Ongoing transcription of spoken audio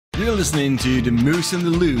You're listening to The Moose and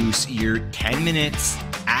the Loose, your 10 minutes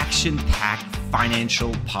action-packed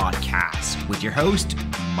financial podcast with your host,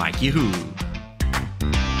 Mikey Hu.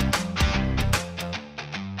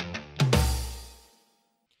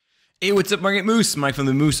 Hey, what's up, Market Moose? Mike from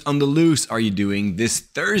The Moose on the Loose. How are you doing this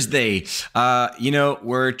Thursday?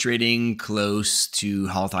 We're trading close to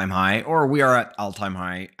all-time high, or we are at all-time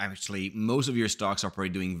high. Actually, most of your stocks are probably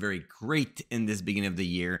doing very great in this beginning of the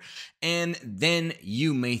year. And then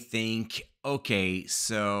you may think, okay,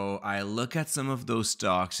 so I look at some of those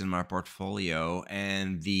stocks in my portfolio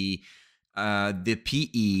and the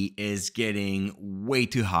PE is getting way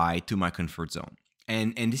too high to my comfort zone.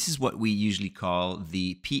 And this is what we usually call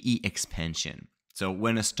the PE expansion. So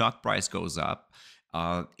when a stock price goes up,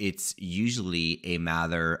 it's usually a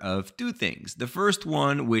matter of two things. The first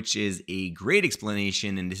one, which is a great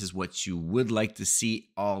explanation, and this is what you would like to see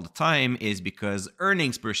all the time, is because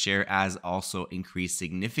earnings per share has also increased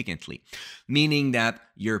significantly, meaning that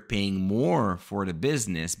you're paying more for the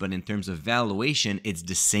business, but in terms of valuation, it's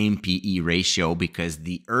the same PE ratio because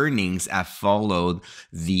the earnings have followed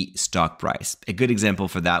the stock price. A good example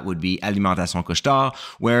for that would be Alimentation Couche-Tard,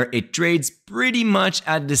 where it trades pretty much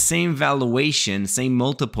at the same valuation, same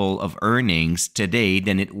multiple of earnings today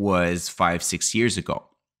than it was 5-6 years ago.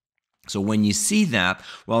 So when you see that,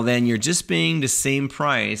 well, then you're just paying the same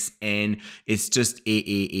price, and it's just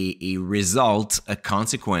a result, a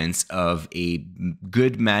consequence of a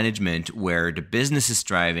good management where the business is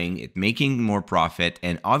thriving, it's making more profit,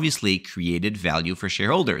 and obviously created value for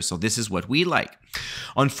shareholders. So this is what we like.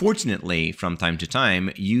 Unfortunately, from time to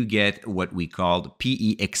time, you get what we call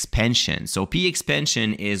PE expansion. So PE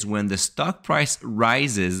expansion is when the stock price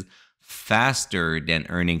rises faster than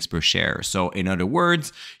earnings per share. So in other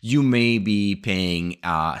words, you may be paying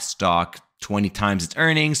stock 20 times its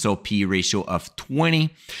earnings, so P ratio of 20.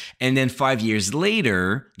 And then 5 years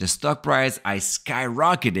later, the stock price has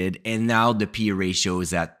skyrocketed, and now the P ratio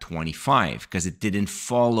is at 25 because it didn't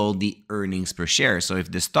follow the earnings per share. So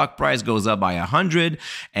if the stock price goes up by 100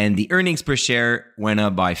 and the earnings per share went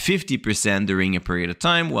up by 50% during a period of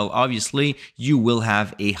time, well, obviously you will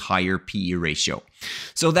have a higher PE ratio.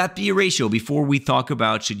 So that PE ratio, before we talk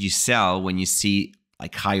about should you sell when you see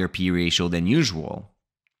like higher PE ratio than usual,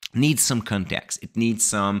 needs some context. It needs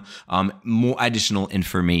some more additional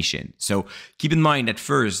information. So keep in mind that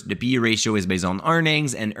first, the PE ratio is based on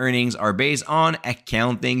earnings, and earnings are based on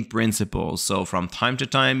accounting principles. So from time to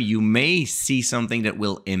time, you may see something that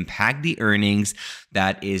will impact the earnings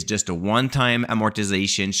that is just a one-time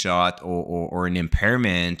amortization shot or an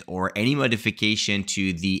impairment or any modification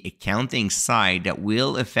to the accounting side that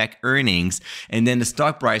will affect earnings. And then the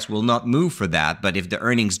stock price will not move for that. But if the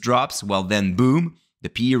earnings drops, well, then boom, the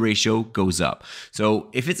PE ratio goes up. So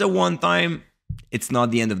if it's a one-time, it's not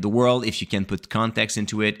the end of the world. If you can put context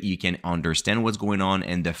into it, you can understand what's going on.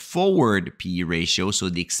 And the forward PE ratio, so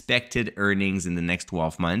the expected earnings in the next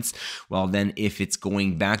 12 months, well, then if it's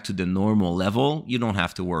going back to the normal level, you don't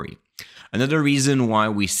have to worry. Another reason why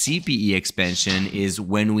we see PE expansion is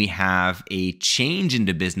when we have a change in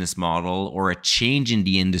the business model or a change in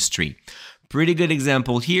the industry. Pretty good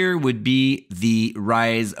example here would be the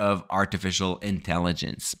rise of artificial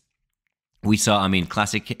intelligence. We saw,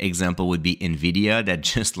 classic example would be NVIDIA that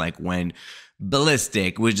just like went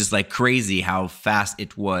ballistic, was just like crazy how fast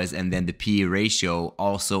it was, and then the PE ratio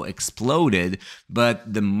also exploded.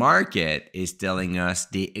 But the market is telling us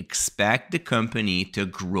they expect the company to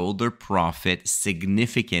grow their profit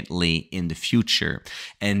significantly in the future,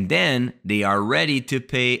 and then they are ready to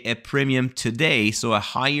pay a premium today, so a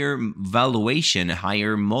higher valuation, a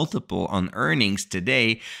higher multiple on earnings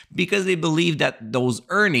today, because they believe that those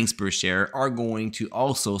earnings per share are going to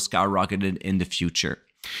also skyrocket in the future.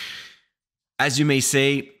 As you may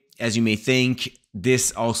think,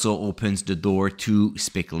 this also opens the door to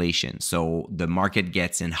speculation. So the market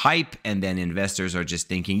gets in hype, and then investors are just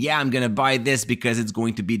thinking, yeah, I'm going to buy this because it's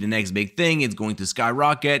going to be the next big thing. It's going to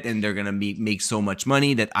skyrocket, and they're going to make so much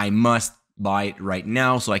money that I must buy it right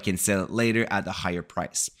now so I can sell it later at a higher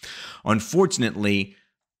price. Unfortunately,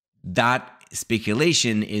 that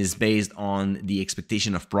speculation is based on the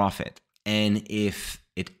expectation of profit. And if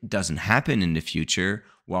it doesn't happen in the future,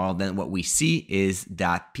 well, then what we see is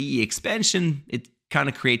that PE expansion, it kind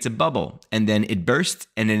of creates a bubble, and then it bursts,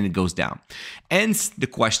 and then it goes down. Hence the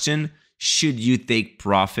question, should you take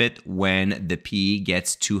profit when the PE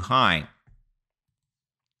gets too high?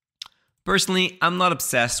 Personally, I'm not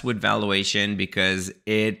obsessed with valuation because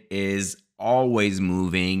it is always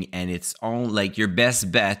moving, and it's all like your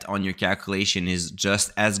best bet on your calculation is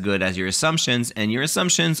just as good as your assumptions, and your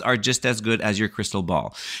assumptions are just as good as your crystal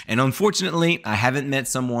ball. And unfortunately, I haven't met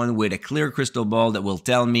someone with a clear crystal ball that will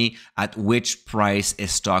tell me at which price a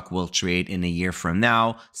stock will trade in a year from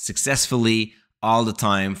now successfully all the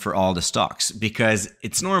time for all the stocks, because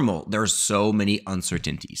it's normal. There's so many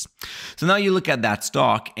uncertainties. So now you look at that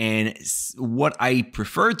stock, and what I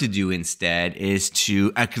prefer to do instead is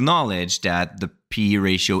to acknowledge that the PE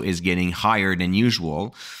ratio is getting higher than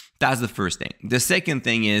usual. That's the first thing. The second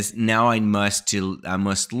thing is now I must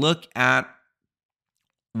look at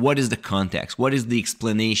what is the context? What is the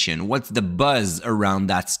explanation? What's the buzz around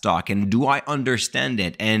that stock? And do I understand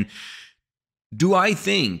it? And do I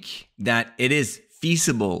think that it is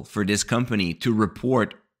feasible for this company to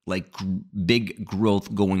report like big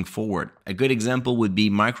growth going forward? A good example would be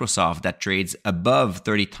Microsoft, that trades above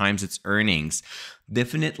 30 times its earnings.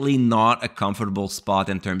 Definitely not a comfortable spot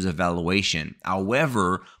in terms of valuation.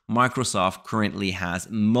 However, Microsoft currently has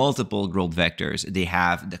multiple growth vectors. They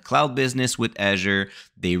have the cloud business with Azure.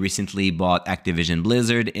 They recently bought Activision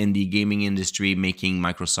Blizzard in the gaming industry, making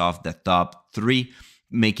Microsoft the top 3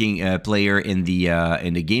 making a player in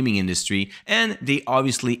the gaming industry. And they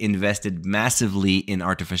obviously invested massively in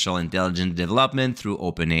artificial intelligence development through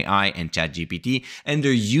OpenAI and ChatGPT, and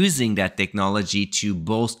they're using that technology to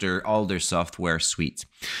bolster all their software suites.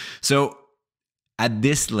 So at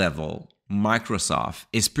this level, Microsoft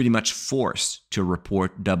is pretty much forced to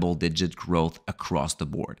report double-digit growth across the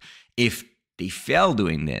board. If they fail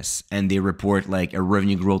doing this and they report like a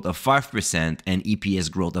revenue growth of 5% and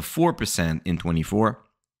EPS growth of 4% in 24,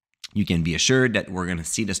 you can be assured that we're going to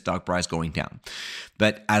see the stock price going down.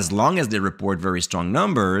 But as long as they report very strong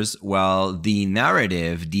numbers, well, the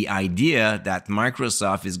narrative, the idea that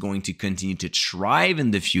Microsoft is going to continue to thrive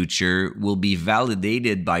in the future will be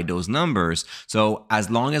validated by those numbers. So as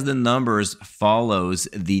long as the numbers follows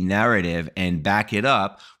the narrative and back it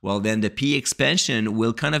up, well, then the P expansion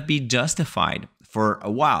will kind of be justified for a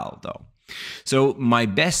while though. So my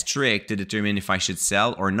best trick to determine if I should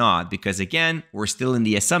sell or not, because again, we're still in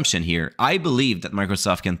the assumption here. I believe that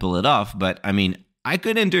Microsoft can pull it off, but I mean, I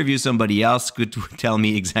could interview somebody else who could tell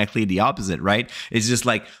me exactly the opposite, right? It's just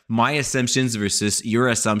like my assumptions versus your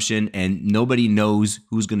assumption, and nobody knows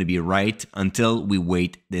who's going to be right until we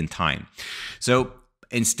wait in time. So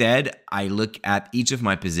instead, I look at each of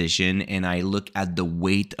my position and I look at the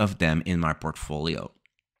weight of them in my portfolio.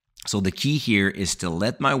 So the key here is to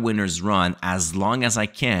let my winners run as long as I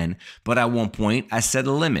can, but at one point I set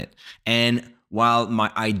a limit. And while my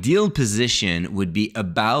ideal position would be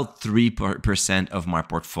about 3% of my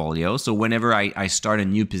portfolio, so whenever I start a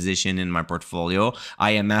new position in my portfolio,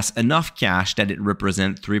 I amass enough cash that it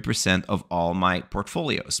represents 3% of all my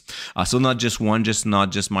portfolios. So not just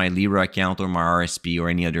my Libra account or my RSP or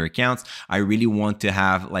any other accounts. I really want to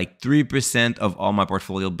have like 3% of all my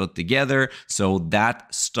portfolio booked together, so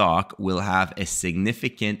that stock will have a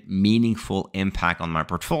significant, meaningful impact on my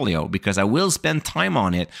portfolio, because I will spend time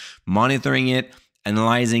on it, monitoring it,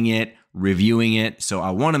 analyzing it, reviewing it. So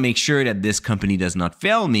I want to make sure that this company does not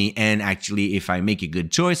fail me. And actually, if I make a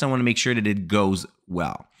good choice, I want to make sure that it goes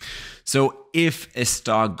well. So if a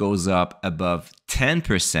stock goes up above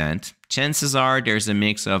 10%, chances are there's a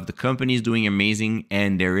mix of the company is doing amazing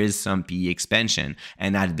and there is some PE expansion.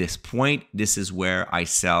 And at this point, this is where I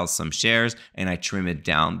sell some shares and I trim it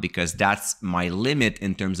down, because that's my limit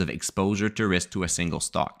in terms of exposure to risk to a single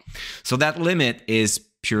stock. So that limit is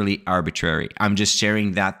purely arbitrary. I'm just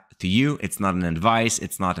sharing that to you. It's not an advice.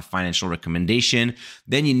 It's not a financial recommendation.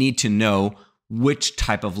 Then you need to know which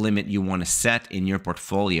type of limit you want to set in your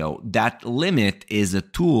portfolio. That limit is a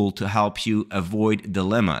tool to help you avoid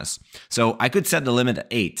dilemmas. So I could set the limit at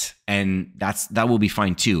 8, and that will be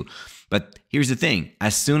fine too. But here's the thing.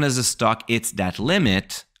 As soon as the stock hits that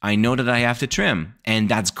limit, I know that I have to trim, and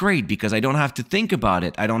that's great because I don't have to think about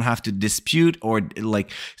it. I don't have to dispute or like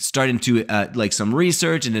start into like some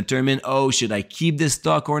research and determine, oh, should I keep this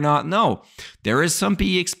stock or not? No, there is some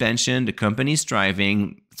PE expansion. The company's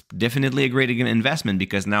thriving. It's definitely a great investment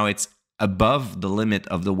because now it's above the limit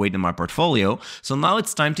of the weight in my portfolio. So now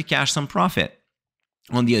it's time to cash some profit.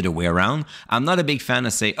 On the other way around, I'm not a big fan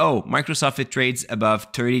of say, oh, Microsoft, it trades above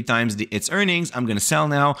 30 times its earnings. I'm going to sell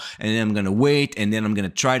now, and then I'm going to wait, and then I'm going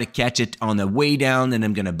to try to catch it on the way down, and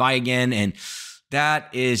I'm going to buy again. And that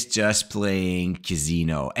is just playing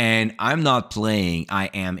casino. And I'm not playing, I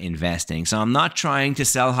am investing. So I'm not trying to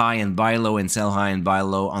sell high and buy low and sell high and buy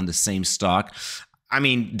low on the same stock. I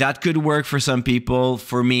mean, that could work for some people.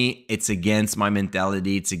 For me, it's against my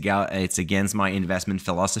mentality. It's against my investment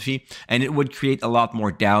philosophy. And it would create a lot more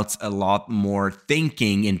doubts, a lot more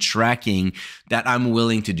thinking and tracking that I'm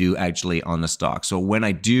willing to do actually on the stock. So when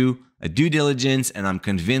I do a due diligence and I'm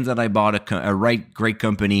convinced that I bought a great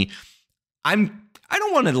company, I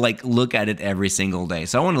don't want to like look at it every single day.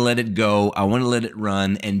 So I want to let it go. I want to let it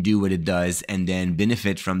run and do what it does and then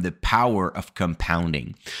benefit from the power of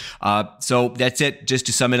compounding. So that's it. Just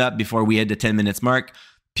to sum it up before we hit the 10 minutes mark,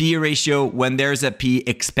 PE ratio, when there's a P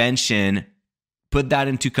expansion, put that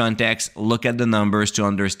into context, look at the numbers to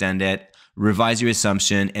understand it, revise your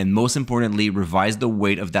assumption, and most importantly, revise the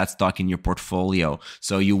weight of that stock in your portfolio.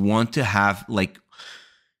 So you want to have like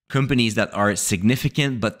companies that are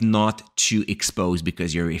significant but not too exposed,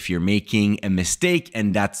 because if you're making a mistake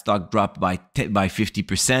and that stock dropped by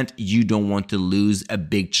 50%, you don't want to lose a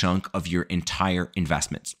big chunk of your entire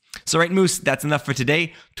investments. So right, Moose, that's enough for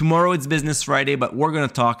today. Tomorrow it's Business Friday, but we're going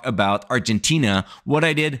to talk about Argentina, what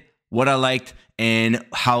I did, what I liked, and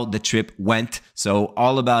how the trip went. So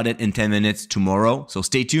all about it in 10 minutes tomorrow. So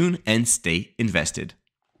stay tuned and stay invested.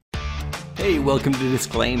 Hey, welcome to the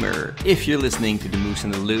disclaimer. If you're listening to The Moose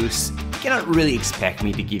on the Loose, you cannot really expect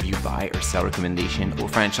me to give you buy or sell recommendation or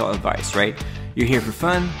financial advice, right? You're here for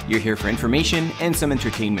fun, you're here for information and some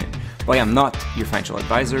entertainment. But I am not your financial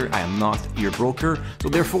advisor, I am not your broker, so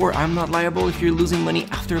therefore I'm not liable if you're losing money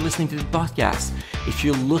after listening to the podcast. If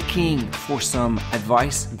you're looking for some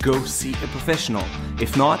advice, go see a professional.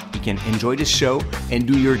 If not, you can enjoy the show and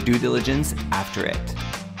do your due diligence after it.